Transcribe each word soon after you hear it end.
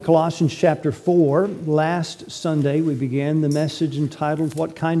Colossians chapter 4. Last Sunday we began the message entitled,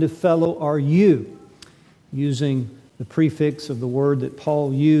 "What Kind of Fellow Are You?" using the prefix of the word that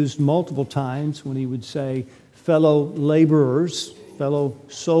Paul used multiple times when he would say fellow laborers, fellow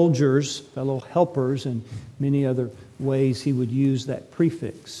soldiers, fellow helpers, and many other ways he would use that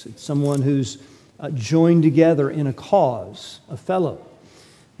prefix. It's someone who's joined together in a cause, a fellow.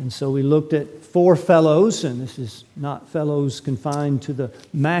 And so we looked at four fellows, and this is not fellows confined to the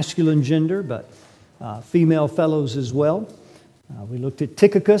masculine gender, but female fellows as well. We looked at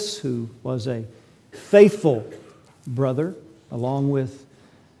Tychicus, who was a faithful brother, along with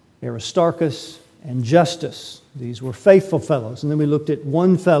Aristarchus and Justus. These were faithful fellows. And then we looked at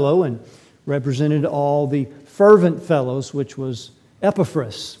one fellow and represented all the fervent fellows, which was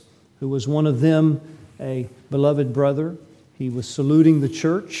Epaphras, who was one of them, a beloved brother. He was saluting the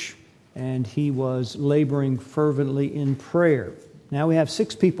church, and he was laboring fervently in prayer. Now we have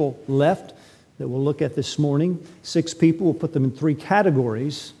 6 people left that we'll look at this morning. 6 people, we'll put them in 3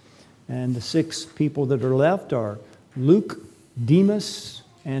 categories. And the 6 people that are left are Luke, Demas,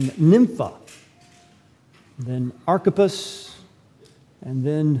 and Nympha. Then Archippus, and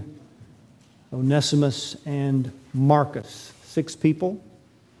then Onesimus and Marcus. 6 people,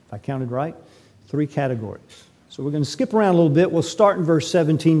 if I counted right, 3 categories. So we're going to skip around a little bit. We'll start in verse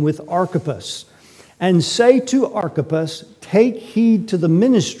 17 with Archippus. "And say to Archippus, take heed to the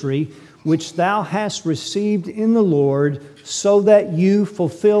ministry which thou hast received in the Lord, so that you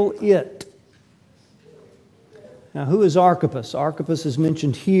fulfill it." Now, who is Archippus? Archippus is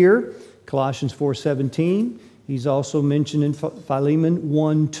mentioned here, Colossians 4:17. He's also mentioned in Philemon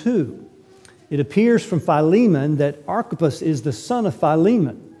 1:2. It appears from Philemon that Archippus is the son of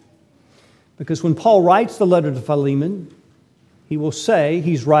Philemon. Because when Paul writes the letter to Philemon, he will say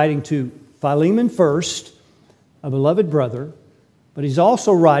he's writing to Philemon first, a beloved brother, but he's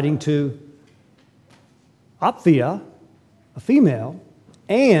also writing to Apphia, a female,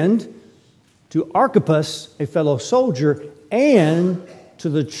 and to Archippus, a fellow soldier, and to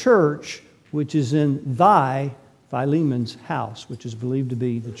the church which is in thy, Philemon's house, which is believed to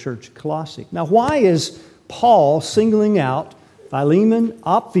be the church at Colossae. Now, why is Paul singling out Philemon,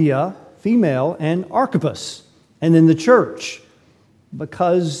 Apphia, female, and Archippus, and then the church?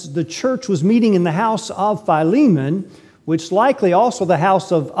 Because the church was meeting in the house of Philemon, which likely also the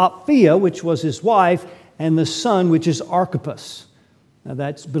house of Apphia, which was his wife, and the son, which is Archippus. Now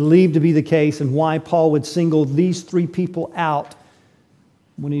that's believed to be the case, and why Paul would single these 3 people out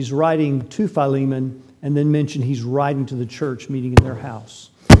when he's writing to Philemon, and then mention he's writing to the church meeting in their house.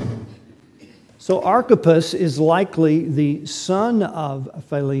 So Archippus is likely the son of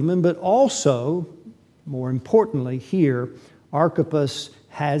Philemon, but also, more importantly here, Archippus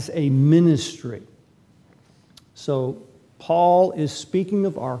has a ministry. So Paul is speaking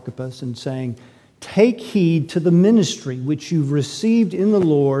of Archippus and saying, take heed to the ministry which you've received in the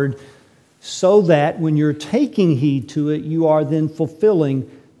Lord, so that when you're taking heed to it, you are then fulfilling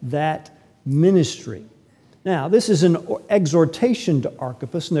that ministry. Now, this is an exhortation to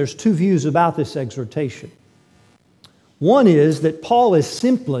Archippus, and there's 2 views about this exhortation. One is that Paul is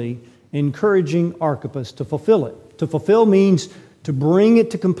simply encouraging Archippus to fulfill it. To fulfill means to bring it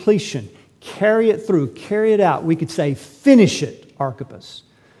to completion, carry it through, carry it out. We could say, finish it, Archippus.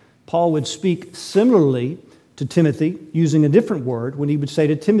 Paul would speak similarly to Timothy, using a different word, when he would say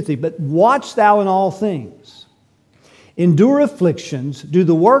to Timothy, "But watch thou in all things. Endure afflictions, do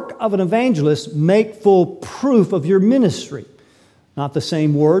the work of an evangelist, make full proof of your ministry." Not the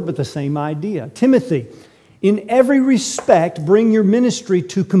same word, but the same idea. Timothy, in every respect, bring your ministry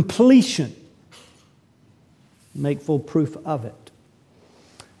to completion. Make full proof of it.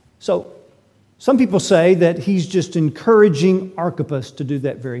 So, some people say that he's just encouraging Archippus to do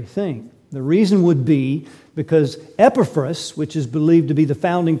that very thing. The reason would be because Epaphras, which is believed to be the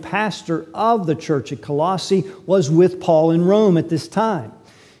founding pastor of the church at Colossae, was with Paul in Rome at this time.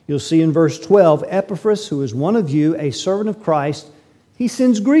 You'll see in verse 12, "Epaphras, who is one of you, a servant of Christ, he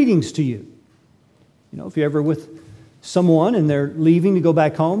sends greetings to you." You know, if you're ever with someone and they're leaving to go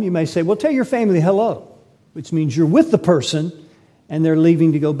back home, you may say, "Well, tell your family hello," which means you're with the person and they're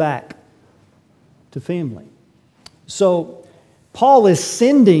leaving to go back to family. So Paul is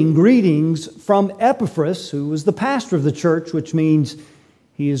sending greetings from Epaphras, who was the pastor of the church, which means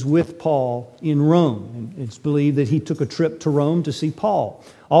he is with Paul in Rome. And it's believed that he took a trip to Rome to see Paul.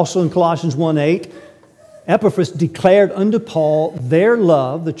 Also in Colossians 1:8, Epaphras declared unto Paul their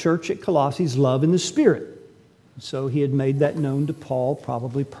love, the church at Colossae's love in the Spirit. So he had made that known to Paul,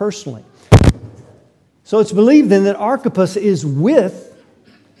 probably personally. So it's believed then that Archippus is with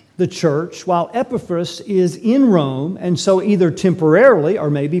the church while Epaphras is in Rome, and so either temporarily or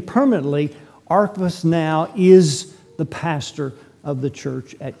maybe permanently, Archippus now is the pastor of the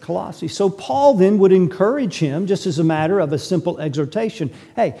church at Colossae. So Paul then would encourage him, just as a matter of a simple exhortation,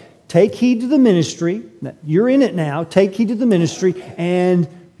 hey, take heed to the ministry. You're in it now. Take heed to the ministry and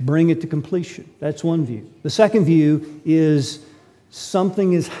bring it to completion. That's one view. The second view is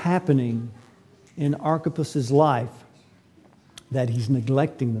something is happening in Archippus' life that he's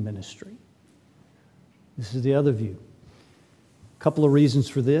neglecting the ministry. This is the other view. A couple of reasons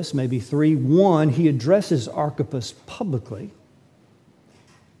for this, maybe three. One, he addresses Archippus publicly.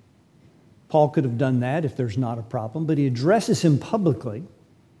 Paul could have done that if there's not a problem, but he addresses him publicly.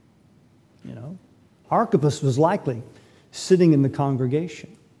 Archippus was likely sitting in the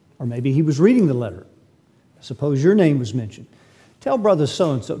congregation, or maybe he was reading the letter. Suppose your name was mentioned. Tell brother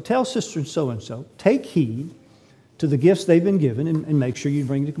so-and-so, tell sister so-and-so, take heed to the gifts they've been given and make sure you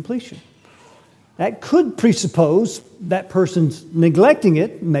bring it to completion. That could presuppose that person's neglecting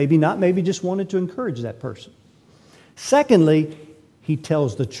it, maybe not, maybe just wanted to encourage that person. Secondly, he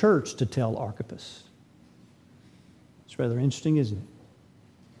tells the church to tell Archippus. It's rather interesting, isn't it?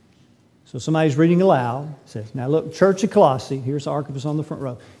 So somebody's reading aloud, says, now look, Church of Colossae, here's Archippus on the front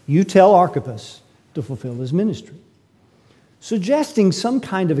row. You tell Archippus to fulfill his ministry. Suggesting some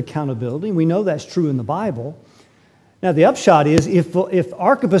kind of accountability. We know that's true in the Bible. Now the upshot is, if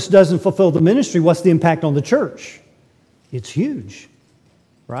Archippus doesn't fulfill the ministry, what's the impact on the church? It's huge,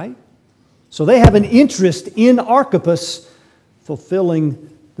 right? So they have an interest in Archippus fulfilling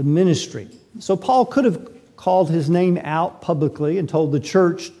the ministry. So Paul could have called his name out publicly and told the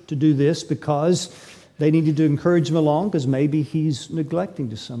church to do this because they needed to encourage him along, because maybe he's neglecting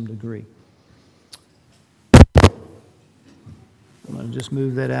to some degree. I'm going to just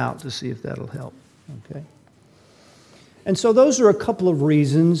move that out to see if that'll help. Okay. And so those are a couple of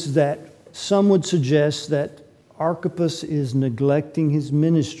reasons that some would suggest that Archippus is neglecting his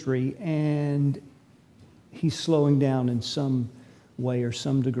ministry and he's slowing down in some way or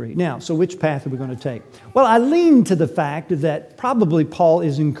some degree. Now, so which path are we going to take? Well, I lean to the fact that probably Paul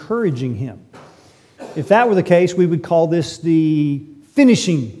is encouraging him. If that were the case, we would call this the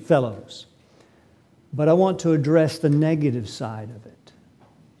finishing fellows. But I want to address the negative side of it.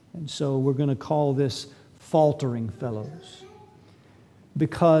 And so we're going to call this faltering fellows.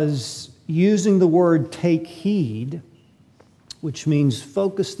 Because using the word take heed, which means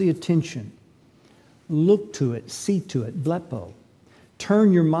focus the attention, look to it, see to it, blepo,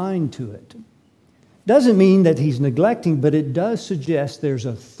 turn your mind to it, doesn't mean that he's neglecting, but it does suggest there's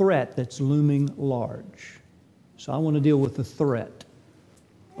a threat that's looming large. So I want to deal with the threat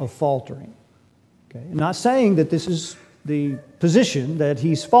of faltering. Okay? I'm not saying that this is the position that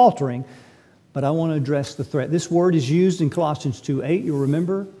he's faltering, but I want to address the threat. This word is used in Colossians 2:8. You'll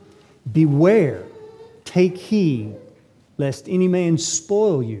remember, beware, take heed, lest any man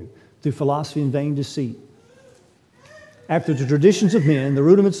spoil you through philosophy and vain deceit, after the traditions of men, the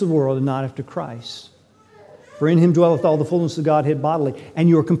rudiments of the world, and not after Christ. For in him dwelleth all the fullness of Godhead bodily, and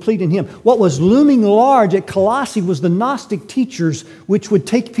you are complete in him. What was looming large at Colossae was the Gnostic teachers, which would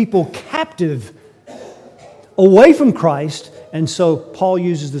take people captive away from Christ. And so Paul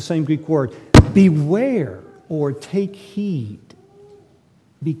uses the same Greek word, beware, or take heed.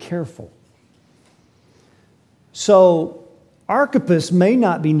 Be careful. So Archippus may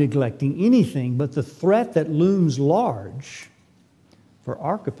not be neglecting anything, but the threat that looms large for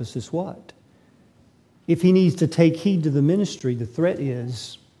Archippus is what? If he needs to take heed to the ministry, the threat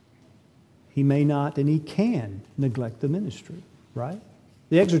is he may not and he can neglect the ministry, right?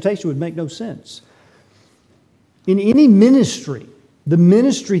 The exhortation would make no sense. In any ministry, the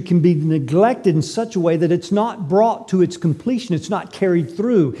ministry can be neglected in such a way that it's not brought to its completion, it's not carried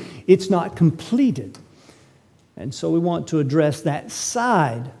through, it's not completed. And so we want to address that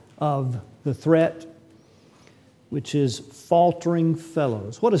side of the threat, which is faltering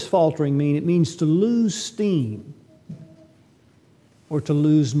fellows. What does faltering mean? It means to lose steam or to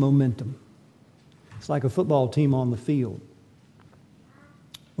lose momentum. It's like a football team on the field.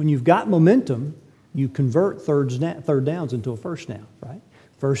 When you've got momentum, you convert third downs into a first down, right?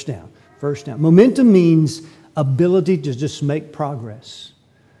 First down. Momentum means ability to just make progress.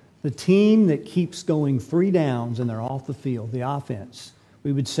 The team that keeps going 3 downs and they're off the field, the offense,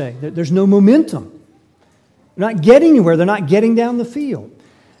 we would say that there's no momentum. They're not getting anywhere. They're not getting down the field.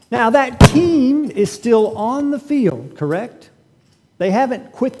 Now, that team is still on the field, correct? They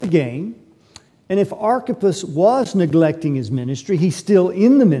haven't quit the game. And if Archippus was neglecting his ministry, he's still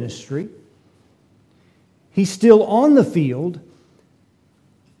in the ministry. He's still on the field.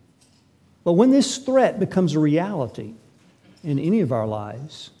 But when this threat becomes a reality in any of our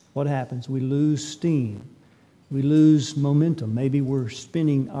lives, what happens? We lose steam. We lose momentum. Maybe we're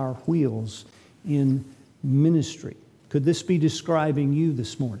spinning our wheels in ministry. Could this be describing you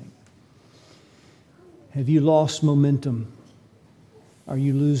this morning? Have you lost momentum? Are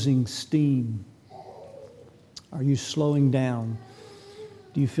you losing steam? Are you slowing down?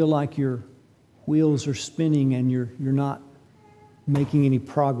 Do you feel like your wheels are spinning and you're not making any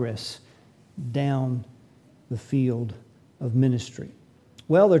progress down the field of ministry?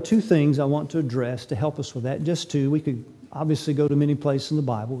 Well, there are two things I want to address to help us with that. Just two. We could obviously go to many places in the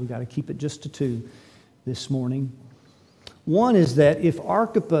Bible. We've got to keep it just to two this morning. One is that if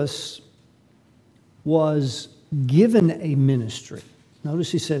Archippus was given a ministry,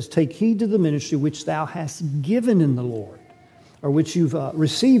 notice he says, take heed to the ministry which thou hast given in the Lord, or which you've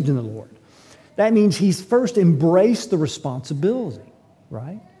received in the Lord. That means he's first embraced the responsibility,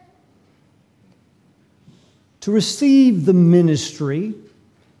 right? To receive the ministry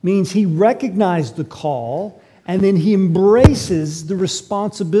means he recognized the call and then he embraces the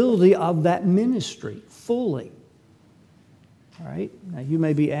responsibility of that ministry fully. All right? Now you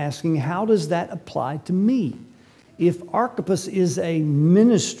may be asking, how does that apply to me? If Archippus is a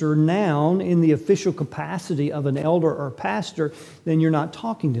minister noun in the official capacity of an elder or pastor, then you're not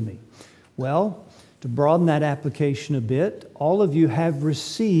talking to me. Well, to broaden that application a bit, all of you have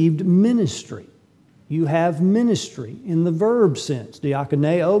received ministry. You have ministry in the verb sense.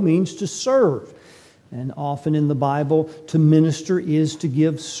 Diakoneo means to serve. And often in the Bible, to minister is to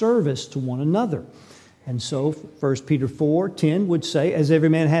give service to one another. And so 1 Peter 4:10 would say, as every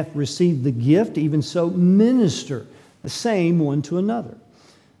man hath received the gift, even so minister the same one to another.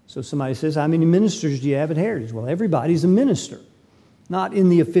 So somebody says, how many ministers do you have at Heritage? Well, everybody's a minister. Not in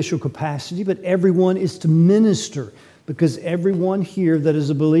the official capacity, but everyone is to minister. Because everyone here that is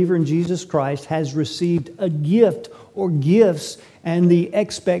a believer in Jesus Christ has received a gift or gifts, and the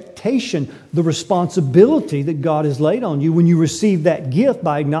expectation, the responsibility that God has laid on you when you receive that gift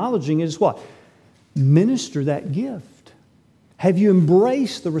by acknowledging it is what? Minister that gift. Have you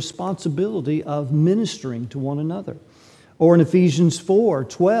embraced the responsibility of ministering to one another? Or in Ephesians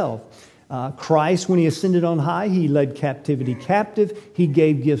 4:12, Christ, when He ascended on high, He led captivity captive. He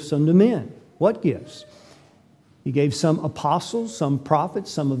gave gifts unto men. What gifts? He gave some apostles, some prophets,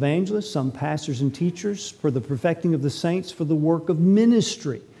 some evangelists, some pastors and teachers for the perfecting of the saints, for the work of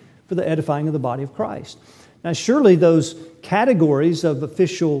ministry, for the edifying of the body of Christ. Now, surely those categories of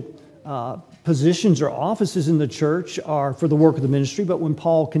official positions or offices in the church are for the work of the ministry, but when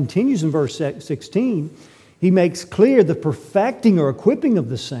Paul continues in verse 16, he makes clear the perfecting or equipping of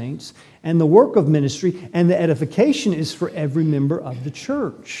the saints and the work of ministry, and the edification is for every member of the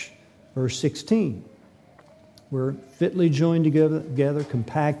church. Verse 16. We're fitly joined together,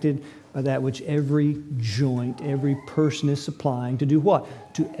 compacted by that which every joint, every person is supplying to do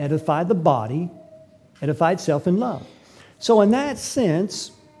what? To edify the body, edify itself in love. So in that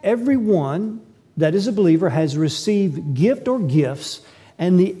sense, everyone that is a believer has received gift or gifts,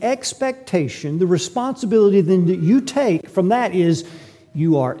 and the expectation, the responsibility then that you take from that is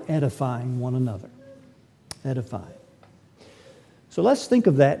you are edifying one another. Edifying. So let's think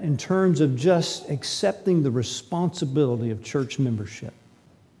of that in terms of just accepting the responsibility of church membership.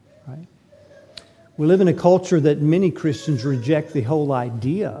 Right? We live in a culture that many Christians reject the whole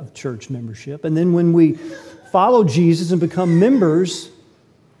idea of church membership. And then when we follow Jesus and become members,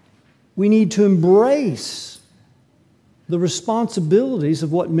 we need to embrace the responsibilities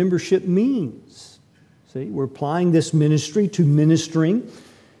of what membership means. See, we're applying this ministry to ministering.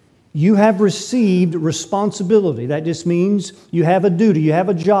 You have received responsibility. That just means you have a duty, you have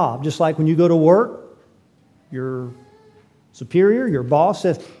a job. Just like when you go to work, your superior, your boss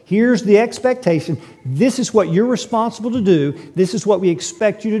says, here's the expectation. This is what you're responsible to do. This is what we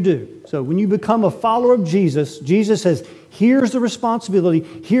expect you to do. So when you become a follower of Jesus, Jesus says, here's the responsibility.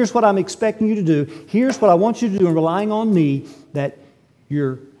 Here's what I'm expecting you to do. Here's what I want you to do, and relying on me that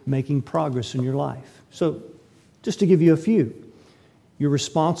you're making progress in your life. So just to give you a few. You're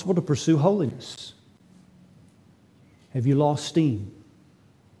responsible to pursue holiness. Have you lost steam?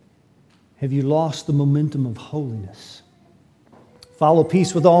 Have you lost the momentum of holiness? Follow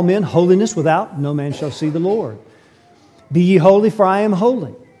peace with all men, holiness without no man shall see the Lord. Be ye holy, for I am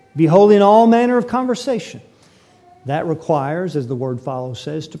holy. Be holy in all manner of conversation. That requires, as the word follow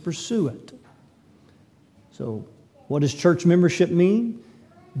says, to pursue it. So, what does church membership mean?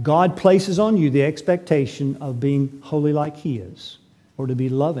 God places on you the expectation of being holy like He is. Or to be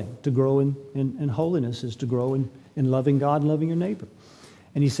loving, to grow in holiness is to grow in loving God and loving your neighbor.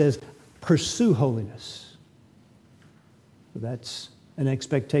 And He says, pursue holiness. So that's an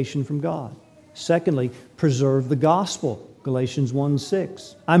expectation from God. Secondly, preserve the gospel. Galatians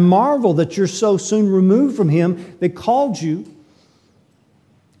 1:6. I marvel that you're so soon removed from him that called you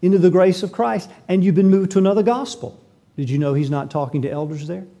into the grace of Christ, and you've been moved to another gospel. Did you know he's not talking to elders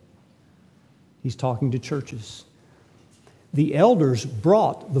there? He's talking to churches. The elders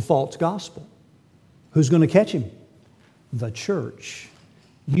brought the false gospel. Who's going to catch him? The church.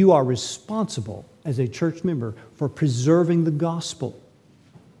 You are responsible as a church member for preserving the gospel.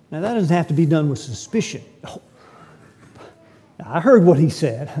 Now, that doesn't have to be done with suspicion. Oh, I heard what he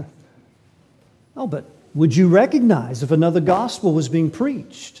said. Oh, but would you recognize if another gospel was being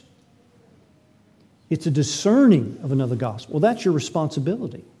preached? It's a discerning of another gospel. Well, that's your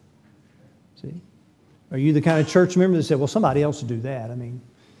responsibility. See? Are you the kind of church member that said, well, somebody else will do that? I mean,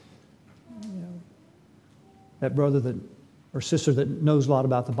 that brother or sister that knows a lot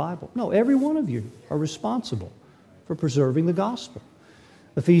about the Bible. No, every one of you are responsible for preserving the gospel.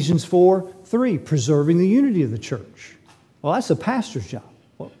 Ephesians 4:3, preserving the unity of the church. Well, that's a pastor's job.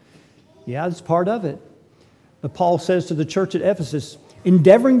 Well, yeah, it's part of it. But Paul says to the church at Ephesus,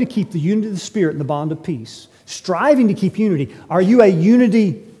 endeavoring to keep the unity of the Spirit in the bond of peace, striving to keep unity. Are you a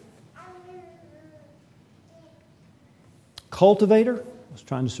unity cultivator? I was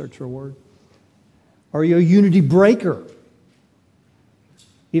trying to search for a word. Are you a unity breaker?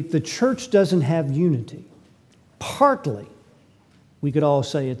 If the church doesn't have unity, partly, we could all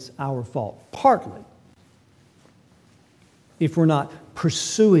say it's our fault. Partly, if we're not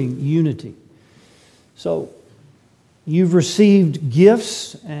pursuing unity. So, you've received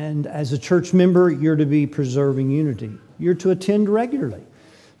gifts, and as a church member, you're to be preserving unity. You're to attend regularly,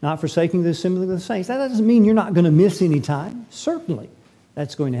 not forsaking the assembly of the saints. That doesn't mean you're not going to miss any time. Certainly,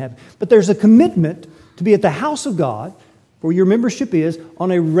 that's going to happen. But there's a commitment to be at the house of God, where your membership is,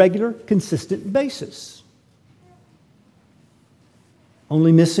 on a regular, consistent basis.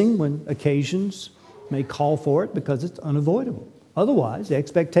 Only missing when occasions may call for it because it's unavoidable. Otherwise, the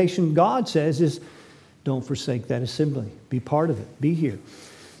expectation God says is, don't forsake that assembly. Be part of it. Be here.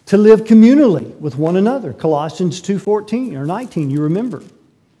 To live communally with one another. Colossians 2:14 or 19, you remember.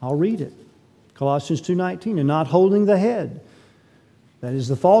 I'll read it. Colossians 2:19, and not holding the head. That is,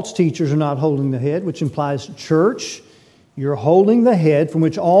 the false teachers are not holding the head, which implies church. You're holding the head from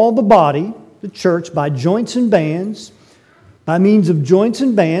which all the body, the church, by joints and bands, by means of joints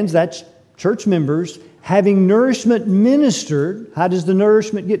and bands, that's church members, having nourishment ministered. How does the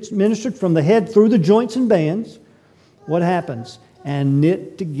nourishment get ministered? From the head through the joints and bands. What happens? And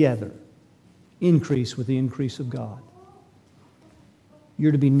knit together. Increase with the increase of God.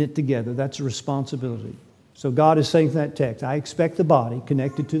 You're to be knit together. That's a responsibility. So God is saying in that text, I expect the body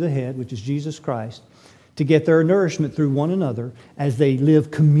connected to the head, which is Jesus Christ, to get their nourishment through one another as they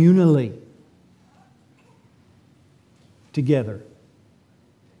live communally together.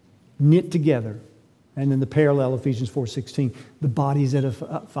 Knit together. And then the parallel, Ephesians 4:16, the body is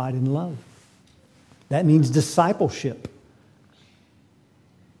edified in love. That means discipleship.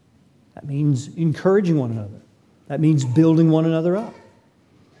 That means encouraging one another. That means building one another up.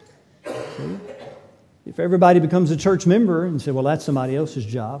 See? If everybody becomes a church member and say, well, that's somebody else's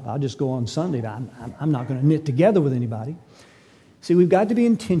job, I'll just go on Sunday, but I'm not going to knit together with anybody. See, we've got to be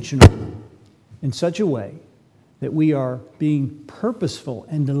intentional in such a way that we are being purposeful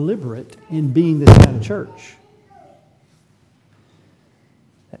and deliberate in being this kind of church.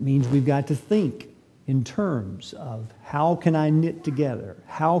 That means we've got to think in terms of how can I knit together?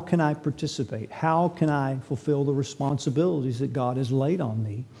 How can I participate? How can I fulfill the responsibilities that God has laid on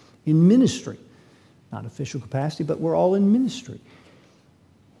me in ministry? Not official capacity, but we're all in ministry.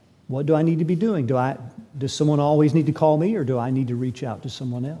 What do I need to be doing? Does someone always need to call me, or do I need to reach out to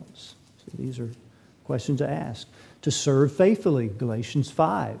someone else? So these are questions to ask. To serve faithfully, Galatians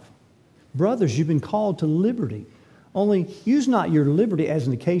 5. Brothers, you've been called to liberty. Only use not your liberty as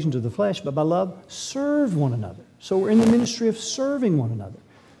an occasion to the flesh, but by love, serve one another. So we're in the ministry of serving one another.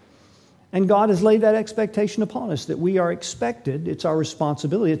 And God has laid that expectation upon us that we are expected, it's our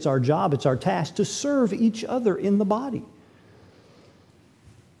responsibility, it's our job, it's our task to serve each other in the body.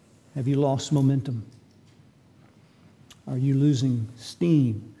 Have you lost momentum? Are you losing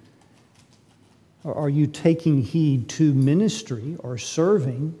steam? Or are you taking heed to ministry or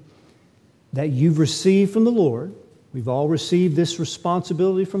serving that you've received from the Lord? We've all received this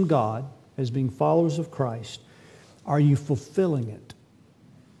responsibility from God as being followers of Christ. Are you fulfilling it?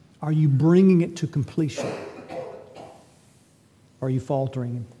 Are you bringing it to completion? Are you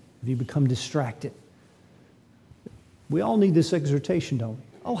faltering? Have you become distracted? We all need this exhortation, don't we?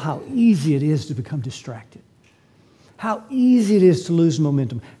 Oh, how easy it is to become distracted. How easy it is to lose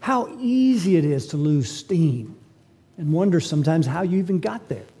momentum. How easy it is to lose steam. And wonder sometimes how you even got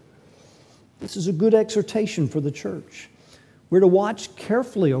there. This is a good exhortation for the church. We're to watch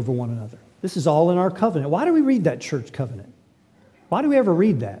carefully over one another. This is all in our covenant. Why do we read that church covenant? Why do we ever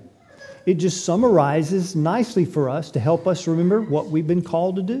read that? It just summarizes nicely for us to help us remember what we've been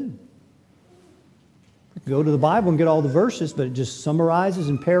called to do. We can go to the Bible and get all the verses, but it just summarizes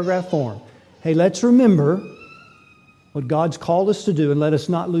in paragraph form. Hey, let's remember what God's called us to do, and let us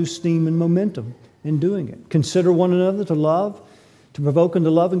not lose steam and momentum in doing it. Consider one another to love, to provoke unto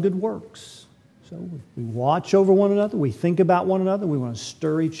love and good works. So we watch over one another, we think about one another, we want to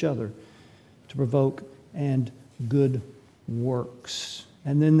stir each other to provoke and good works.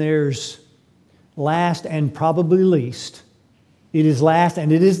 And then there's last and probably least. It is last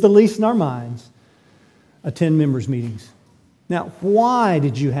and it is the least in our minds. Attend members' meetings. Now, why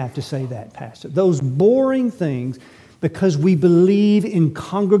did you have to say that, Pastor? Those boring things, because we believe in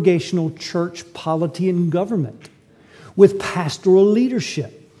congregational church polity and government with pastoral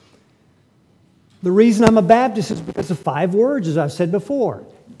leadership. The reason I'm a Baptist is because of 5 words, as I've said before.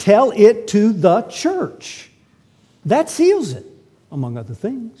 Tell it to the church. That seals it, among other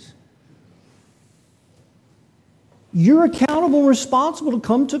things. You're accountable and responsible to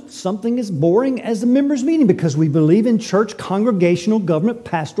come to something as boring as the members' meeting because we believe in church congregational government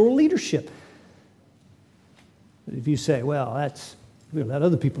pastoral leadership. But if you say, well, we'll let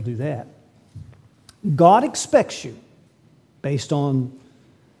other people do that. God expects you, based on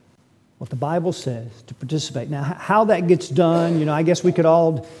what the Bible says, to participate. Now, how that gets done, I guess we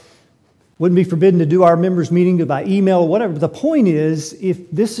wouldn't be forbidden to do our members' meeting by email or whatever. But the point is,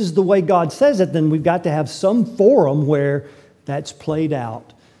 if this is the way God says it, then we've got to have some forum where that's played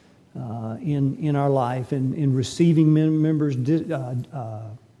out in our life, in receiving members,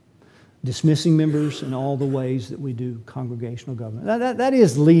 dismissing members, and all the ways that we do congregational government. That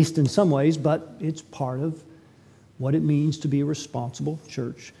is least in some ways, but it's part of what it means to be a responsible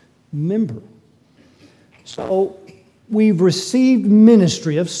church member. So we've received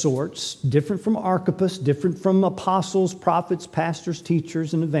ministry of sorts, different from Archippus, different from apostles, prophets, pastors,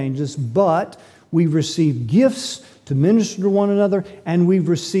 teachers, and evangelists, but we've received gifts to minister to one another, and we've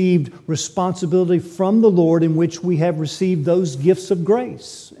received responsibility from the Lord in which we have received those gifts of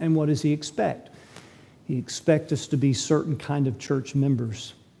grace. And what does He expect? He expects us to be certain kind of church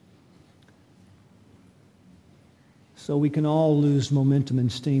members. So we can all lose momentum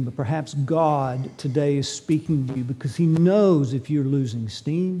and steam, but perhaps God today is speaking to you because He knows if you're losing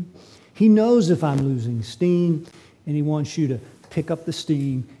steam. He knows if I'm losing steam, and He wants you to pick up the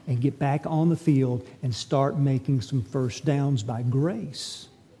steam and get back on the field and start making some first downs by grace,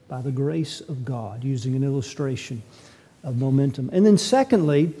 by the grace of God, using an illustration of momentum. And then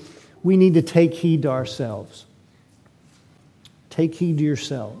secondly, we need to take heed to ourselves. Take heed to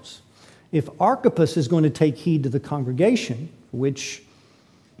yourselves. If Archippus is going to take heed to the congregation, which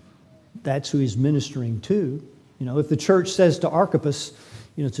that's who he's ministering to, if the church says to Archippus,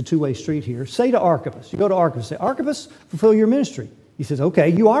 it's a two-way street here, say to Archippus, you go to Archippus, say, Archippus, fulfill your ministry. He says, okay,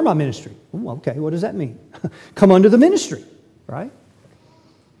 you are my ministry. Ooh, okay, what does that mean? Come under the ministry, right?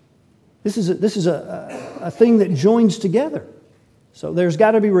 This is a thing that joins together. So there's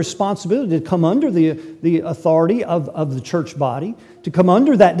got to be responsibility to come under the authority of the church body, to come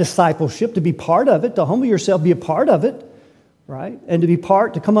under that discipleship, to be part of it, to humble yourself, be a part of it, right? And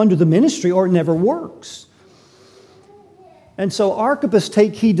to come under the ministry, or it never works. And so Archippus,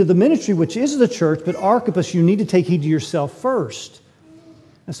 take heed to the ministry, which is the church, but Archippus, you need to take heed to yourself first.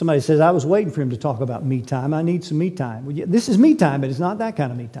 And somebody says, I was waiting for him to talk about me time. I need some me time. Well, yeah, this is me time, but it's not that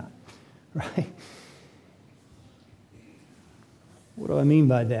kind of me time, right? What do I mean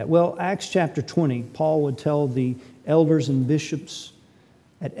by that? Well, Acts chapter 20, Paul would tell the elders and bishops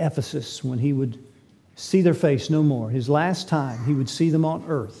at Ephesus when he would see their face no more. His last time, he would see them on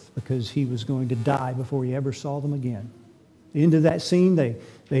earth because he was going to die before he ever saw them again. At the end of that scene,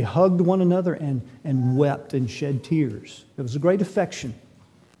 they hugged one another and wept and shed tears. It was a great affection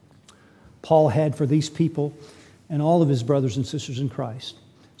Paul had for these people and all of his brothers and sisters in Christ.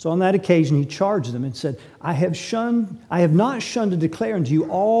 So on that occasion, he charged them and said, I have not shunned to declare unto you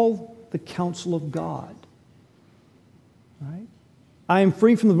all the counsel of God. Right? I am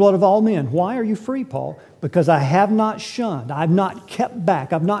free from the blood of all men. Why are you free, Paul? Because I have not shunned. I've not kept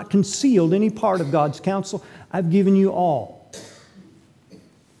back. I've not concealed any part of God's counsel. I've given you all.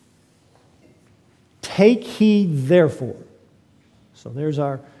 Take heed, therefore. So there's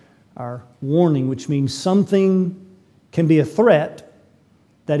our warning, which means something can be a threat,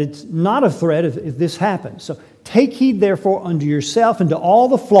 that it's not a threat if this happens. So take heed, therefore, unto yourself and to all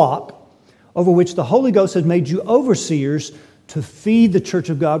the flock over which the Holy Ghost has made you overseers to feed the church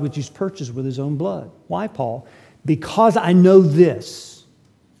of God which He's purchased with His own blood. Why, Paul? Because I know this,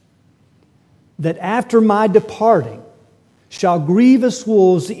 that after my departing shall grievous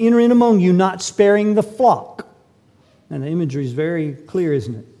wolves enter in among you, not sparing the flock. And the imagery is very clear,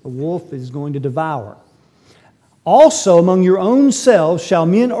 isn't it? A wolf is going to devour. Also among your own selves shall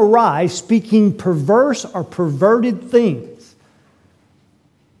men arise, speaking perverse or perverted things,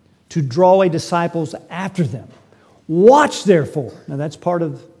 to draw away disciples after them. Watch therefore. Now that's part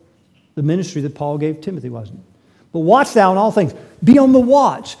of the ministry that Paul gave Timothy, wasn't it? But watch thou in all things. Be on the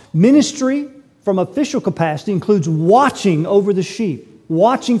watch. Ministry from official capacity includes watching over the sheep.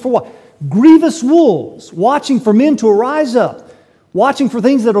 Watching for what? Grievous wolves. Watching for men to arise up. Watching for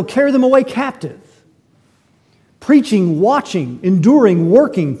things that will carry them away captive. Preaching, watching, enduring,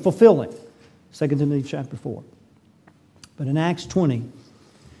 working, fulfilling. 2 Timothy chapter 4. But in Acts 20,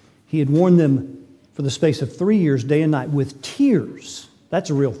 he had warned them for the space of 3 years, day and night, with tears. That's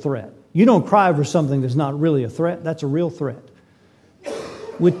a real threat. You don't cry over something that's not really a threat. That's a real threat.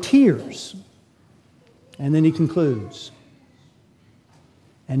 With tears. And then he concludes,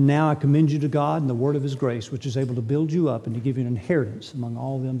 and now I commend you to God and the word of His grace, which is able to build you up and to give you an inheritance among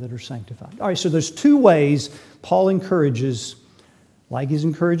all them that are sanctified. All right, so there's two ways Paul encourages, like he's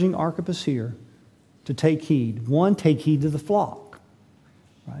encouraging Archippus here, to take heed. One, take heed to the flock.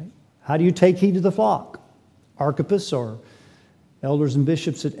 Right? How do you take heed to the flock? Archippus or elders and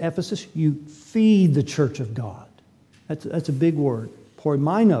bishops at Ephesus, you feed the church of God. That's a big word.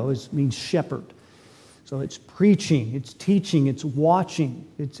 Poimaino means shepherd. So it's preaching, it's teaching, it's watching.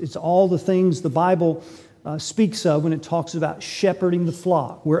 It's all the things the Bible speaks of when it talks about shepherding the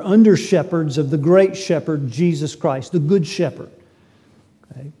flock. We're under shepherds of the great shepherd, Jesus Christ, the good shepherd.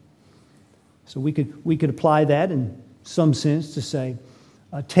 Okay? So we could apply that in some sense to say,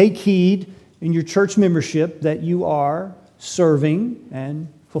 take heed in your church membership that you are serving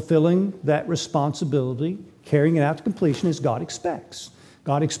and fulfilling that responsibility, carrying it out to completion as God expects.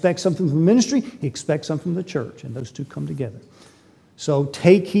 God expects something from the ministry, He expects something from the church, and those two come together. So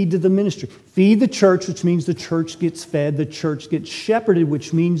take heed to the ministry. Feed the church, which means the church gets fed, the church gets shepherded,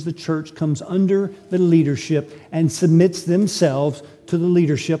 which means the church comes under the leadership and submits themselves to the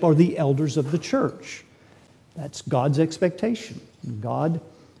leadership or the elders of the church. That's God's expectation. God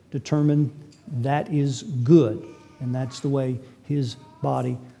determined that is good, and that's the way His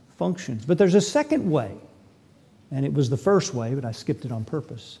body functions. But there's a second way. And it was the first way, but I skipped it on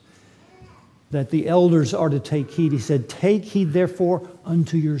purpose, that the elders are to take heed. He said, take heed therefore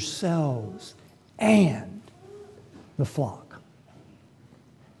unto yourselves and the flock.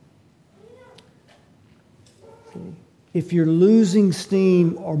 If you're losing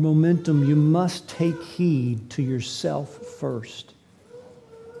steam or momentum, you must take heed to yourself first.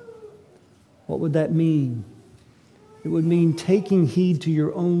 What would that mean? It would mean taking heed to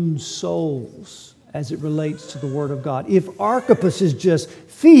your own souls as it relates to the Word of God. If Archippus is just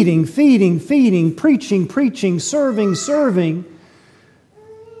feeding, preaching, serving,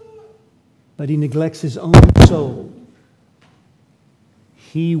 but he neglects his own soul,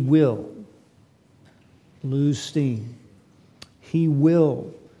 he will lose steam. He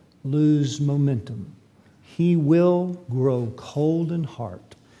will lose momentum. He will grow cold in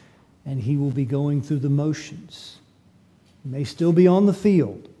heart, and he will be going through the motions. He may still be on the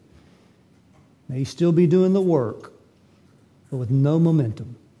field, may still be doing the work, but with no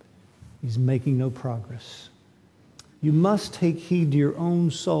momentum. He's making no progress. You must take heed to your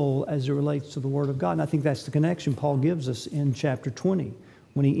own soul as it relates to the Word of God. And I think that's the connection Paul gives us in chapter 20,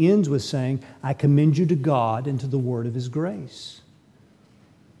 when he ends with saying, I commend you to God and to the word of His grace.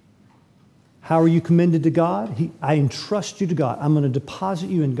 How are you commended to God? I entrust you to God. I'm going to deposit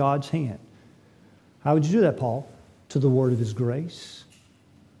you in God's hand. How would you do that, Paul? To the word of His grace.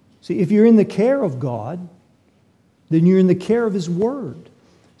 See, if you're in the care of God, then you're in the care of His Word.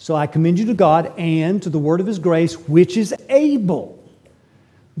 So I commend you to God and to the word of His grace, which is able.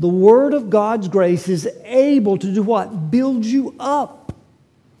 The word of God's grace is able to do what? Build you up.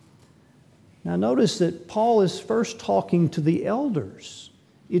 Now notice that Paul is first talking to the elders.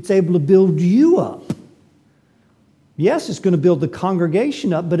 It's able to build you up. Yes, it's going to build the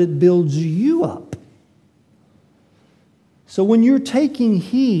congregation up, but it builds you up. So when you're taking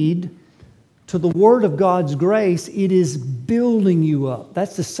heed to the word of God's grace, it is building you up.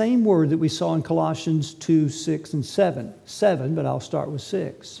 That's the same word that we saw in Colossians 2, 6, and 7. 7, but I'll start with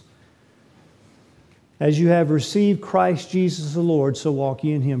 6. As you have received Christ Jesus the Lord, so walk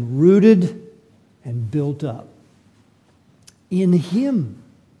ye in Him, rooted and built up. In Him.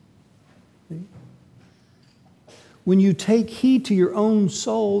 When you take heed to your own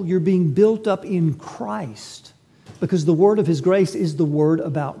soul, you're being built up in Christ. Because the word of His grace is the word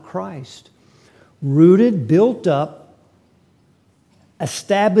about Christ. Rooted, built up,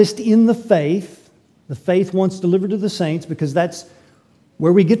 established in the faith once delivered to the saints, because that's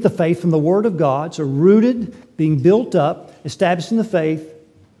where we get the faith, from the Word of God. So rooted, being built up, established in the faith,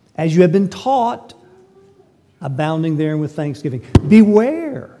 as you have been taught, abounding therein with thanksgiving.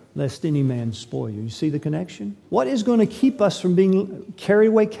 Beware lest any man spoil you. You see the connection? What is going to keep us from being carried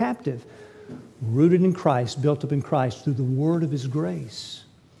away captive? Rooted in Christ, built up in Christ through the word of His grace.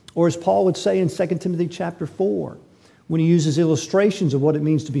 Or as Paul would say in 2 Timothy chapter 4, when he uses illustrations of what it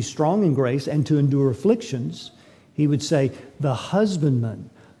means to be strong in grace and to endure afflictions, he would say, the husbandman,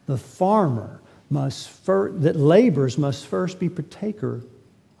 the farmer, that labors must first be partaker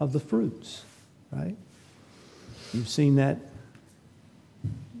of the fruits. Right? You've seen that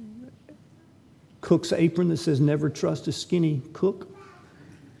cook's apron that says, never trust a skinny cook.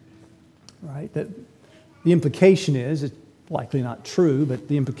 Right? That the implication is, it's likely not true, but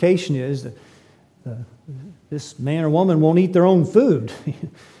the implication is that this man or woman won't eat their own food.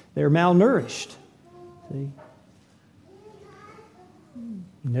 They're malnourished. See?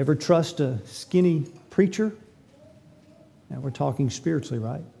 Never trust a skinny preacher. Now we're talking spiritually,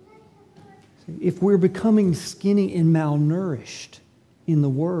 right? See, if we're becoming skinny and malnourished in the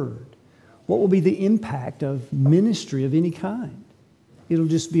Word, what will be the impact of ministry of any kind? It'll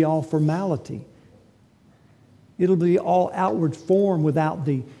just be all formality. It'll be all outward form without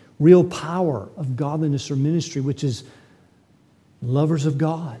the real power of godliness or ministry, which is lovers of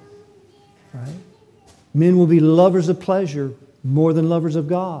God. Right? Men will be lovers of pleasure more than lovers of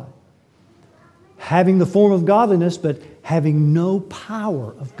God. Having the form of godliness, but having no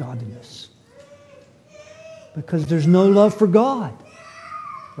power of godliness. Because there's no love for God.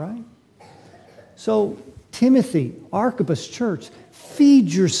 Right? So, Timothy, Archippus Church,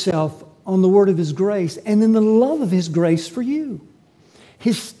 feed yourself on the word of His grace and in the love of His grace for you.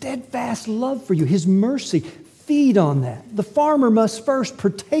 His steadfast love for you, His mercy, feed on that. The farmer must first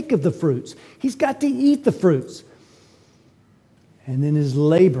partake of the fruits. He's got to eat the fruits. And then his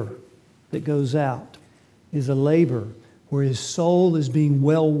labor that goes out is a labor where his soul is being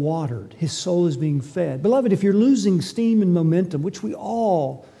well watered. His soul is being fed. Beloved, if you're losing steam and momentum, which we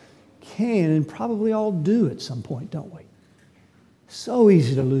all can and probably all do at some point, don't we? So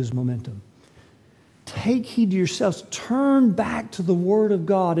easy to lose momentum. Take heed to yourselves. Turn back to the Word of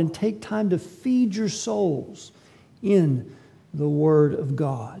God and take time to feed your souls in the Word of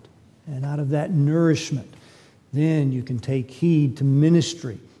God. And out of that nourishment, then you can take heed to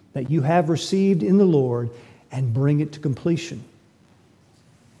ministry that you have received in the Lord and bring it to completion.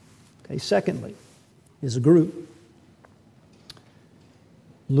 Okay, secondly, is a group.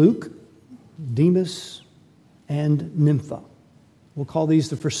 Luke, Demas, and Nympha. We'll call these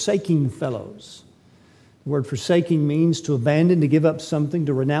the forsaking fellows. The word forsaking means to abandon, to give up something,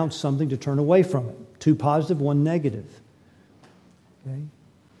 to renounce something, to turn away from it. Two positive, one negative. Okay?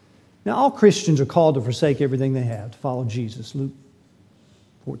 Now, all Christians are called to forsake everything they have, to follow Jesus. Luke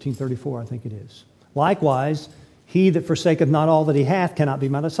 14:34, I think it is. Likewise, he that forsaketh not all that he hath cannot be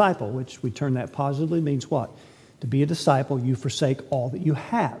my disciple, which we turn that positively means what? To be a disciple, you forsake all that you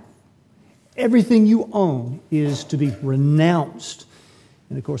have. Everything you own is to be renounced.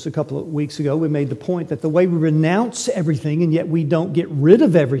 And of course, a couple of weeks ago, we made the point that the way we renounce everything and yet we don't get rid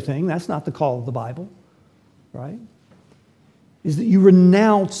of everything, that's not the call of the Bible, right? Is that you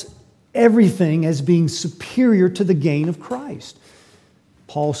renounce everything as being superior to the gain of Christ.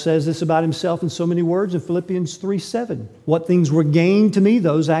 Paul says this about himself in so many words in Philippians 3:7. What things were gained to me,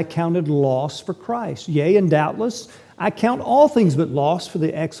 those I counted loss for Christ. Yea, and doubtless, I count all things but loss for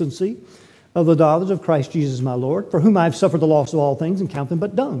the excellency of the knowledge of Christ Jesus my Lord, for whom I have suffered the loss of all things and count them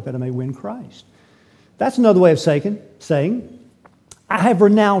but dung, that I may win Christ. That's another way of saying, I have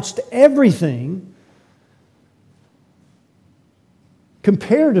renounced everything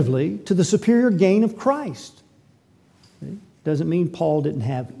comparatively to the superior gain of Christ. See? Doesn't mean Paul didn't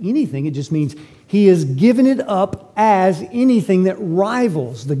have anything. It just means he has given it up as anything that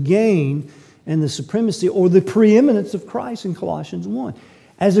rivals the gain and the supremacy or the preeminence of Christ in Colossians 1.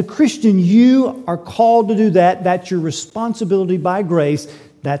 As a Christian, you are called to do that. That's your responsibility by grace.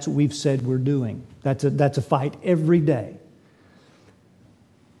 That's what we've said we're doing. That's a fight every day.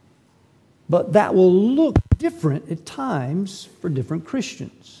 But that will look different at times for different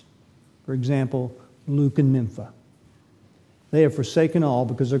Christians. For example, Luke and Nympha. They have forsaken all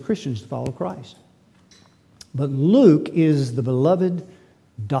because they're Christians to follow Christ. But Luke is the beloved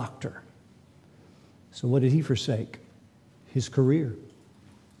doctor. So what did he forsake? His career.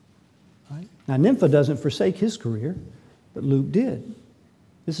 Right? Now, Nympha doesn't forsake his career, but Luke did.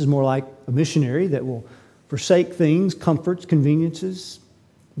 This is more like a missionary that will forsake things, comforts, conveniences,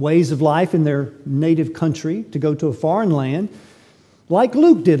 ways of life in their native country to go to a foreign land like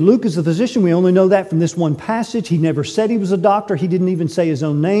Luke did. Luke is a physician. We only know that from this one passage. He never said he was a doctor. He didn't even say his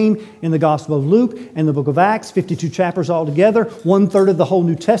own name in the Gospel of Luke and the book of Acts, 52 chapters altogether, 1/3 of the whole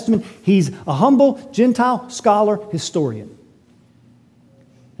New Testament. He's a humble Gentile scholar, historian.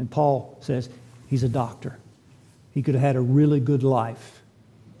 And Paul says he's a doctor. He could have had a really good life,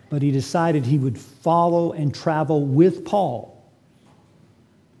 but he decided he would follow and travel with Paul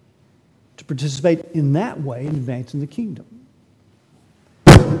to participate in that way in advancing the kingdom.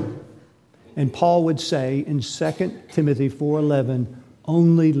 And Paul would say in 2 Timothy 4:11,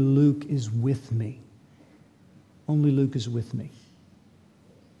 only Luke is with me. Only Luke is with me.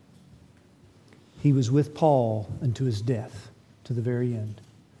 He was with Paul unto his death, to the very end.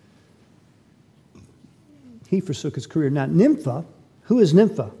 He forsook his career. Now, Nympha, who is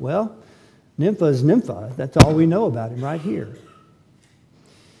Nympha? Well, Nympha is Nympha. That's all we know about him right here.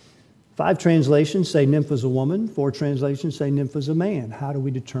 5 translations say Nympha is a woman. 4 translations say Nympha is a man. How do we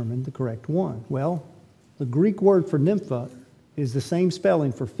determine the correct one? Well, the Greek word for Nympha is the same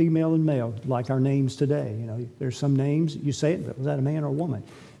spelling for female and male, like our names today. You know, there's some names, you say it, but was that a man or a woman?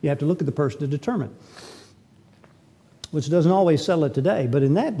 You have to look at the person to determine, which doesn't always settle it today. But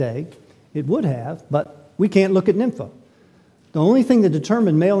in that day, it would have, but we can't look at Nympha. The only thing that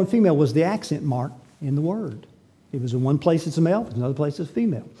determined male and female was the accent mark in the word. It was in one place it's a male, in another place it's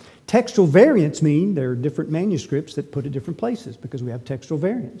female. Textual variants mean there are different manuscripts that put it different places because we have textual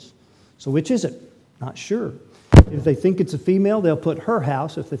variants. So which is it? Not sure. If they think it's a female, they'll put her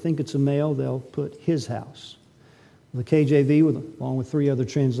house. If they think it's a male, they'll put his house. The KJV, along with 3 other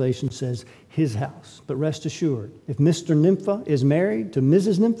translations, says his house. But rest assured, if Mr. Nympha is married to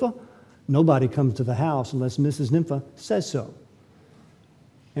Mrs. Nympha, nobody comes to the house unless Mrs. Nympha says so.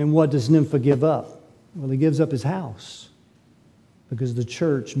 And what does Nympha give up? Well, he gives up his house because the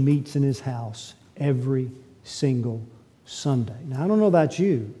church meets in his house every single Sunday. Now, I don't know about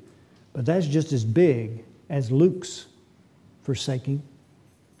you, but that's just as big as Luke's forsaking.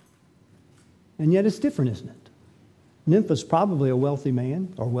 And yet it's different, isn't it? Nympha's probably a wealthy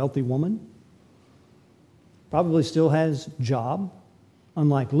man or wealthy woman. Probably still has a job,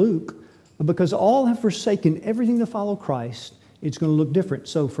 unlike Luke. But because all have forsaken everything to follow Christ, it's going to look different.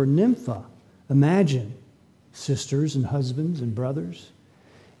 So for Nympha, imagine, sisters and husbands and brothers,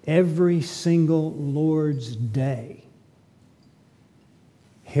 every single Lord's Day,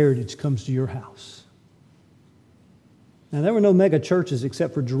 Heritage comes to your house. Now, there were no mega churches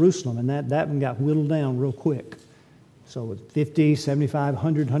except for Jerusalem, and that one got whittled down real quick. So with 50, 75,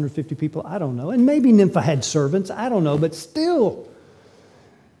 100, 150 people, I don't know. And maybe Nympha had servants, I don't know, but still,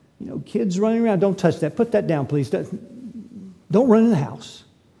 you know, kids running around, don't touch that. Put that down, please. Don't run in the house.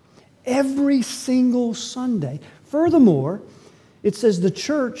 Every single Sunday. Furthermore, it says the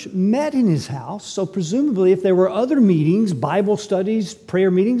church met in his house, so presumably if there were other meetings, Bible studies, prayer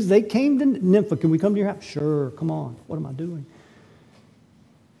meetings, they came to Nympha. Can we come to your house? Sure, come on. What am I doing?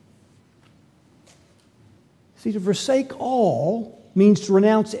 See, to forsake all means to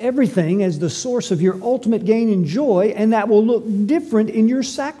renounce everything as the source of your ultimate gain and joy, and that will look different in your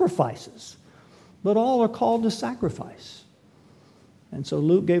sacrifices. But all are called to sacrifice. And so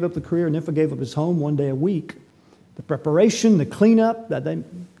Luke gave up the career, Nympha gave up his home one day a week. The preparation, the cleanup,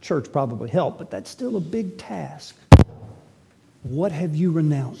 church probably helped, but that's still a big task. What have you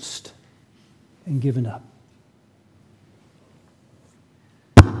renounced and given up?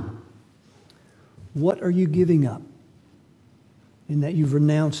 What are you giving up in that you've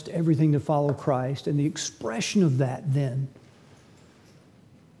renounced everything to follow Christ? And the expression of that then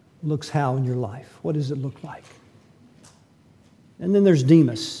looks how in your life? What does it look like? And then there's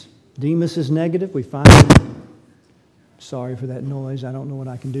Demas. Demas is negative. We find it. Sorry for that noise. I don't know what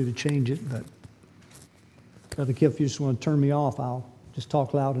I can do to change it, but Brother Kiff, if you just want to turn me off, I'll just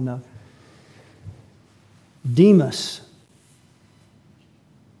talk loud enough. Demas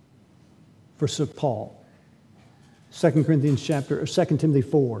forsook Paul. 2 Timothy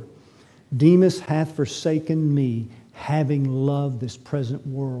 4. Demas hath forsaken me, having loved this present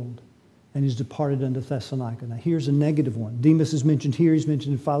world, and is departed unto Thessalonica. Now here's a negative one. Demas is mentioned here. He's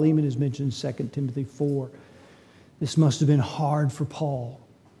mentioned in Philemon. He's mentioned in 2 Timothy 4. This must have been hard for Paul.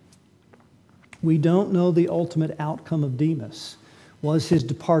 We don't know the ultimate outcome of Demas. Was his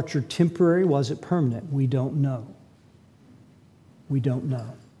departure temporary? Was it permanent? We don't know. We don't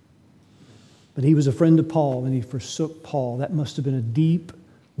know. But he was a friend of Paul, and he forsook Paul. That must have been a deep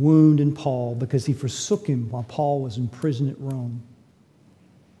wound in Paul because he forsook him while Paul was in prison at Rome.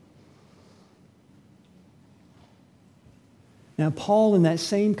 Now, Paul, in that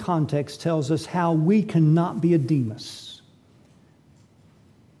same context, tells us how we cannot be a Demas.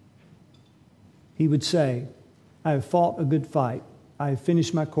 He would say, I have fought a good fight. I have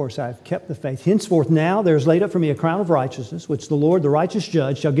finished my course. I have kept the faith. Henceforth now there is laid up for me a crown of righteousness, which the Lord, the righteous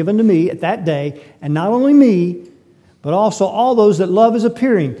judge, shall give unto me at that day, and not only me, but also all those that love His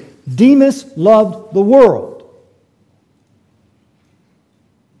appearing. Demas loved the world.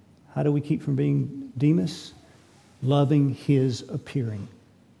 How do we keep from being Demas? Loving His appearing.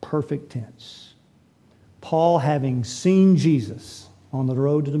 Perfect tense. Paul, having seen Jesus on the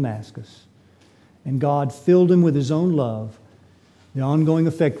road to Damascus, and God filled him with His own love, the ongoing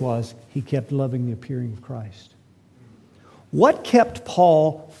effect was he kept loving the appearing of Christ. What kept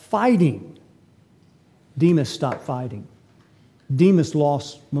Paul fighting? Demas stopped fighting. Demas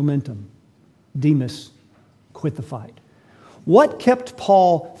lost momentum. Demas quit the fight. What kept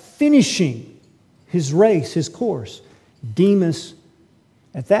Paul finishing his race, his course? Demas,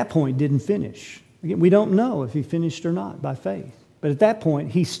 at that point, didn't finish. Again, we don't know if he finished or not by faith. But at that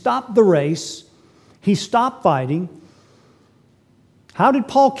point, he stopped the race. He stopped fighting. How did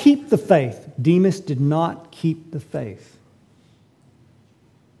Paul keep the faith? Demas did not keep the faith.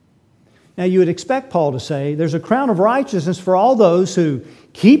 Now, you would expect Paul to say, there's a crown of righteousness for all those who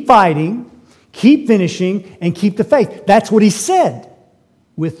keep fighting, keep finishing, and keep the faith. That's what he said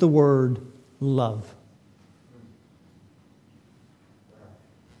with the word love.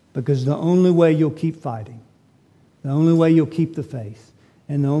 Because the only way you'll keep fighting, the only way you'll keep the faith,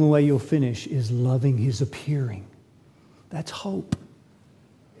 and the only way you'll finish is loving His appearing. That's hope.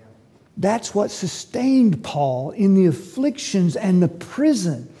 That's what sustained Paul in the afflictions and the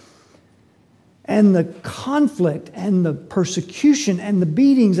prison and the conflict and the persecution and the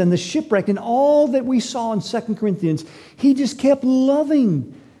beatings and the shipwreck and all that we saw in 2 Corinthians. He just kept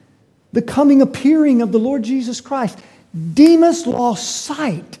loving the coming appearing of the Lord Jesus Christ. Demas lost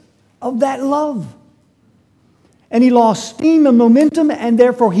sight of that love. And he lost steam and momentum, and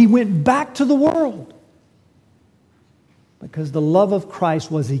therefore he went back to the world. Because the love of Christ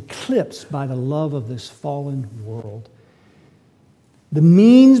was eclipsed by the love of this fallen world. The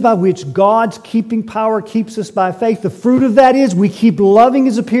means by which God's keeping power keeps us by faith, the fruit of that is we keep loving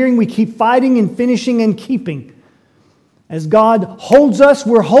His appearing, we keep fighting and finishing and keeping. As God holds us,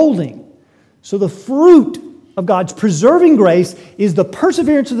 we're holding. So the fruit of God's preserving grace is the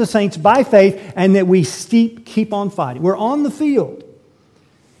perseverance of the saints by faith, and that we keep on fighting. We're on the field.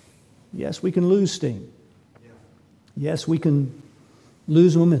 Yes, we can lose steam. Yes, we can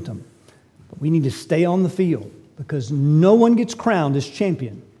lose momentum. But we need to stay on the field, because no one gets crowned as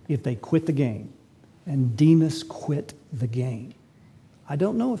champion if they quit the game. And Demas quit the game. I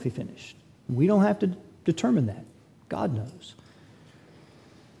don't know if he finished. We don't have to determine that. God knows.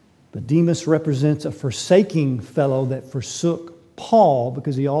 But Demas represents a forsaking fellow that forsook Paul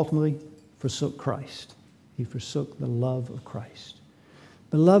because he ultimately forsook Christ. He forsook the love of Christ.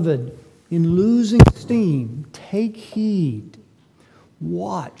 Beloved, in losing steam, take heed,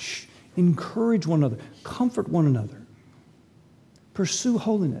 watch, encourage one another, comfort one another, pursue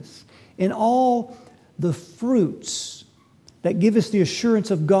holiness, and all the fruits that give us the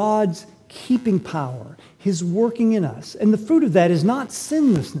assurance of God's keeping power, His working in us. And the fruit of that is not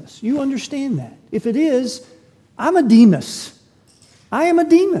sinlessness. You understand that. If it is, I'm a Demas. I am a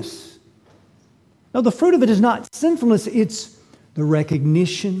Demas. No, the fruit of it is not sinfulness. It's the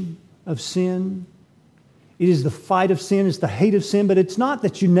recognition of sin. It is the fight of sin. It's the hate of sin. But it's not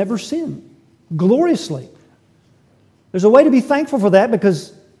that you never sin gloriously. There's a way to be thankful for that,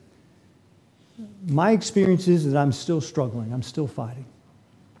 because my experience is that I'm still struggling. I'm still fighting.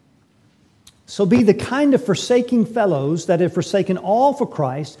 So be the kind of forsaking fellows that have forsaken all for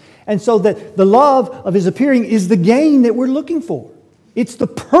Christ, and so that the love of His appearing is the gain that we're looking for. It's the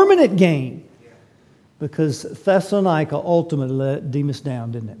permanent gain. Because Thessalonica ultimately let Demas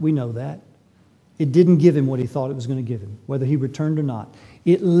down, didn't it? We know that. It didn't give him what he thought it was going to give him, whether he returned or not.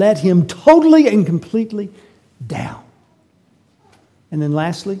 It let him totally and completely down. And then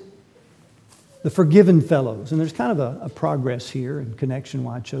lastly, the forgiven fellows. And there's kind of a progress here in connection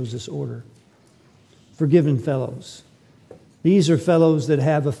why I chose this order. Forgiven fellows. These are fellows that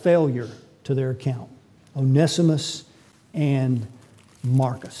have a failure to their account. Onesimus and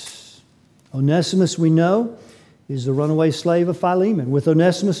Marcus. Onesimus, we know, is the runaway slave of Philemon. With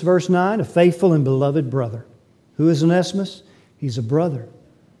Onesimus, verse 9, a faithful and beloved brother. Who is Onesimus? He's a brother.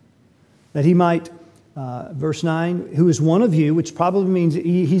 That he might, verse 9, who is one of you, which probably means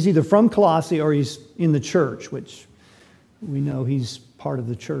he's either from Colossae or he's in the church, which we know he's part of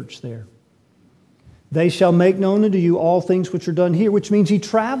the church there. They shall make known unto you all things which are done here, which means he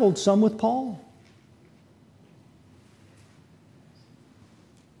traveled some with Paul.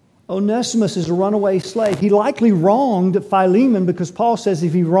 Onesimus is a runaway slave. He likely wronged Philemon, because Paul says,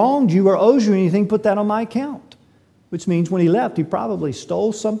 if he wronged you or owes you anything, put that on my account. which means when he left, he probably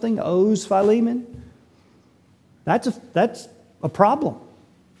stole something, owes Philemon. That's a problem.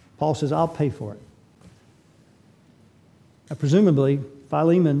 Paul says, I'll pay for it. Now, presumably,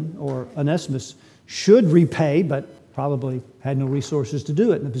 Philemon or Onesimus should repay, but probably had no resources to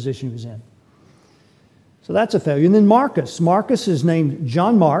do it in the position he was in. So that's a failure. And then Marcus. Marcus is named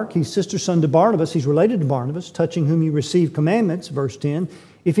John Mark. He's sister son to Barnabas. He's related to Barnabas, touching whom you receive commandments, verse 10.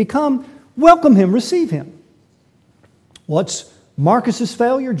 If he come, welcome him, receive him. What's Marcus's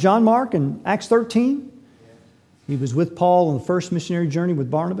failure? John Mark in Acts 13. He was with Paul on the first missionary journey with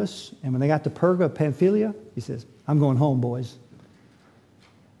Barnabas. And when they got to Perga of Pamphylia, he says, I'm going home, boys.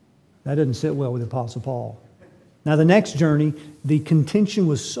 That doesn't sit well with the Apostle Paul. Now, the next journey, the contention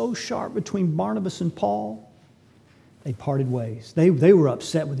was so sharp between Barnabas and Paul, they parted ways. They were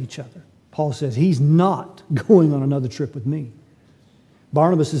upset with each other. Paul says, he's not going on another trip with me.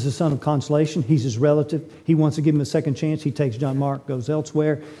 Barnabas is the son of consolation. He's his relative. He wants to give him a second chance. He takes John Mark, goes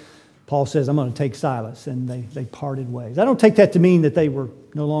elsewhere. Paul says, I'm going to take Silas. And they parted ways. I don't take that to mean that they were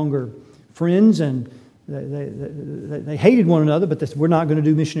no longer friends and they hated one another, but we're not going to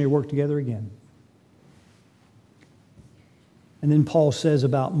do missionary work together again. And then Paul says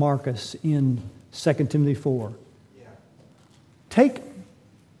about Marcus in 2 Timothy 4. Take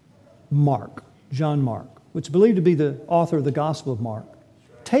Mark, John Mark, which is believed to be the author of the Gospel of Mark.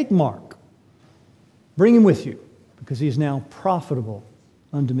 Take Mark. Bring him with you, because he is now profitable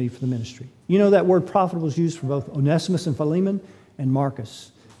unto me for the ministry. You know that word profitable is used for both Onesimus and Philemon and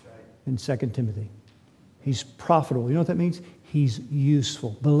Marcus in 2 Timothy. He's profitable. You know what that means? He's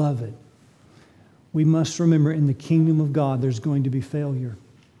useful, beloved. We must remember in the kingdom of God there's going to be failure.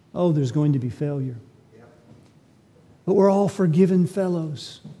 Oh, there's going to be failure. But we're all forgiven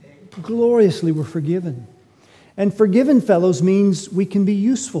fellows. Gloriously we're forgiven. And forgiven fellows means we can be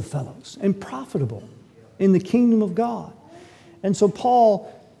useful fellows and profitable in the kingdom of God. And so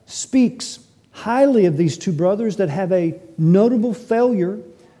Paul speaks highly of these two brothers that have a notable failure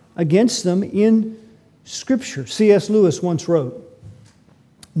against them in Scripture. C.S. Lewis once wrote,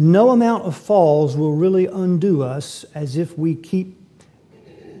 no amount of falls will really undo us if we keep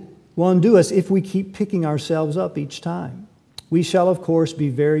picking ourselves up each time. We shall, of course, be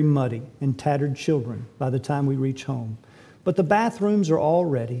very muddy and tattered children by the time we reach home. But the bathrooms are all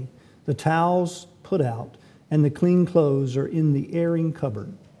ready, the towels put out, and the clean clothes are in the airing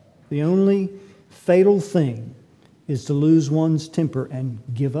cupboard. The only fatal thing is to lose one's temper and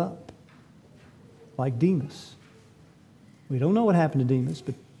give up, like Demas. We don't know what happened to Demas,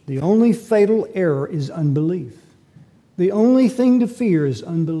 but the only fatal error is unbelief. The only thing to fear is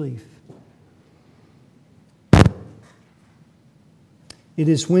unbelief. It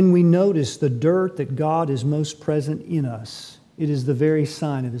is when we notice the dirt that God is most present in us. It is the very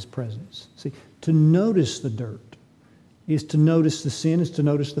sign of His presence. See, to notice the dirt is to notice the sin, is to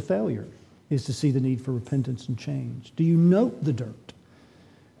notice the failure, is to see the need for repentance and change. Do you note the dirt?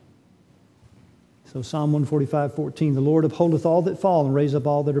 So Psalm 145:14, the Lord upholdeth all that fall and raise up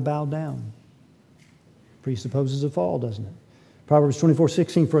all that are bowed down. Presupposes a fall, doesn't it? Proverbs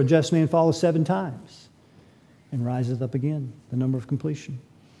 24:16, for a just man falleth 7 times and riseth up again, the number of completion.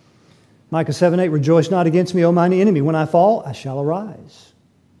 Micah 7:8, rejoice not against me, O mine enemy. When I fall, I shall arise.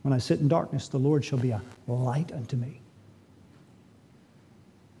 When I sit in darkness, the Lord shall be a light unto me.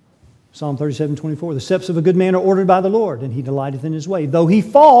 Psalm 37:24, the steps of a good man are ordered by the Lord, and He delighteth in His way. Though he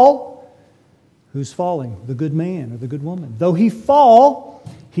fall, who's falling? The good man or the good woman. Though he fall,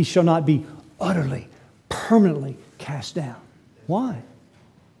 he shall not be utterly, permanently cast down. Why?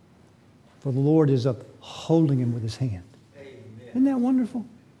 For the Lord is upholding him with His hand. Amen. Isn't that wonderful?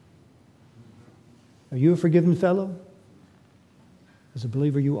 Are you a forgiven fellow? As a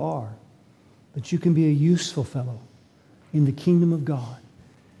believer you are. But you can be a useful fellow in the kingdom of God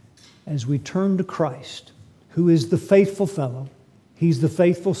as we turn to Christ, who is the faithful fellow. He's the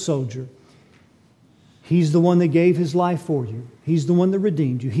faithful soldier. He's the one that gave His life for you. He's the one that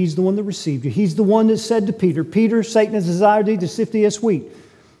redeemed you. He's the one that received you. He's the one that said to Peter, Peter, Satan has desired thee to sift thee as wheat,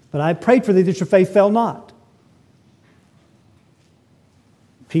 but I prayed for thee that your faith fail not.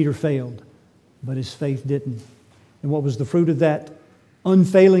 Peter failed, but his faith didn't. And what was the fruit of that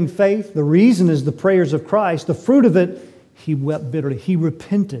unfailing faith? The reason is the prayers of Christ. The fruit of it, he wept bitterly. He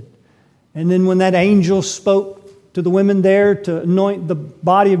repented. And then when that angel spoke to the women there to anoint the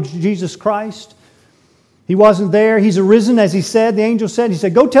body of Jesus Christ, He wasn't there. He's arisen, as He said. The angel said, He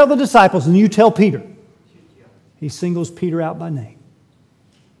said, go tell the disciples and you tell Peter. He singles Peter out by name.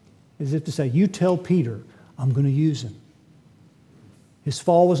 As if to say, you tell Peter, I'm going to use him. His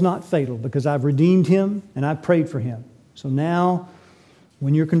fall was not fatal because I've redeemed him and I've prayed for him. So now,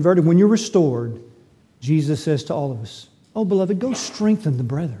 when you're converted, when you're restored, Jesus says to all of us, oh, beloved, go strengthen the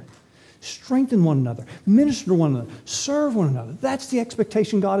brethren. Strengthen one another. Minister to one another. Serve one another. That's the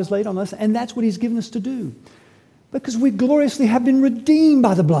expectation God has laid on us, and that's what He's given us to do. Because we gloriously have been redeemed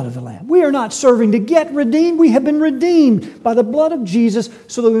by the blood of the Lamb. We are not serving to get redeemed. We have been redeemed by the blood of Jesus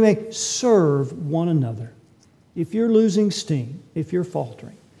so that we may serve one another. If you're losing steam, if you're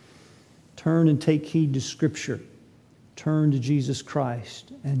faltering, turn and take heed to Scripture. Turn to Jesus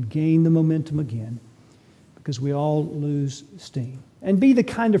Christ and gain the momentum again, because we all lose steam. And be the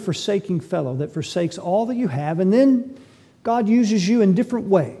kind of forsaking fellow that forsakes all that you have, and then God uses you in different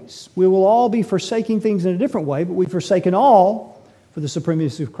ways. We will all be forsaking things in a different way, but we've forsaken all for the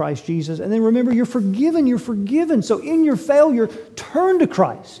supremacy of Christ Jesus. And then remember, you're forgiven. You're forgiven. So in your failure, turn to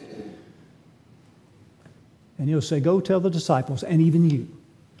Christ. And He'll say, go tell the disciples, and even you,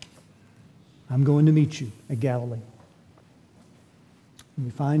 I'm going to meet you at Galilee. And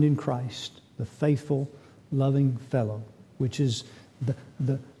we find in Christ the faithful, loving fellow, which is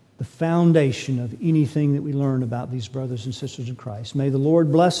the foundation of anything that we learn about these brothers and sisters in Christ. May the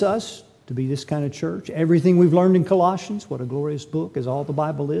Lord bless us to be this kind of church. Everything we've learned in Colossians, what a glorious book, as all the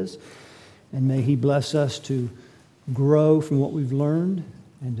Bible is. And may He bless us to grow from what we've learned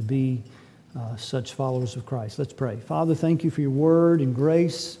and to be such followers of Christ. Let's pray. Father, thank You for Your word and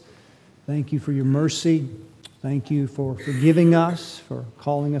grace. Thank You for Your mercy. Thank You for forgiving us, for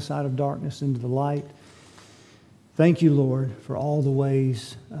calling us out of darkness into the light. Thank You, Lord, for all the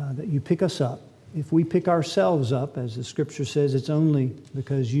ways that You pick us up. If we pick ourselves up, as the Scripture says, it's only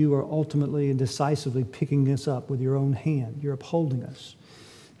because You are ultimately and decisively picking us up with Your own hand. You're upholding us.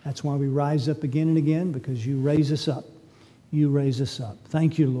 That's why we rise up again and again, because You raise us up. You raise us up.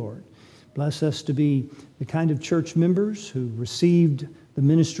 Thank You, Lord. Bless us to be the kind of church members who received the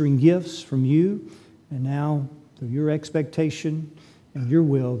ministering gifts from You, and now, through Your expectation and Your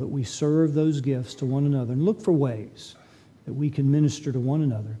will, that we serve those gifts to one another and look for ways that we can minister to one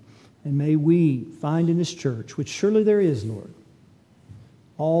another. And may we find in this church, which surely there is, Lord,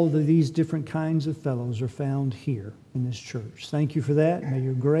 all of these different kinds of fellows are found here in this church. Thank You for that. May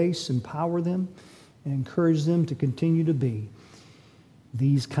Your grace empower them and encourage them to continue to be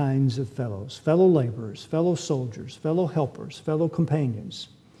these kinds of fellows, fellow laborers, fellow soldiers, fellow helpers, fellow companions,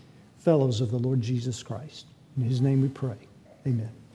 fellows of the Lord Jesus Christ. In His name we pray. Amen.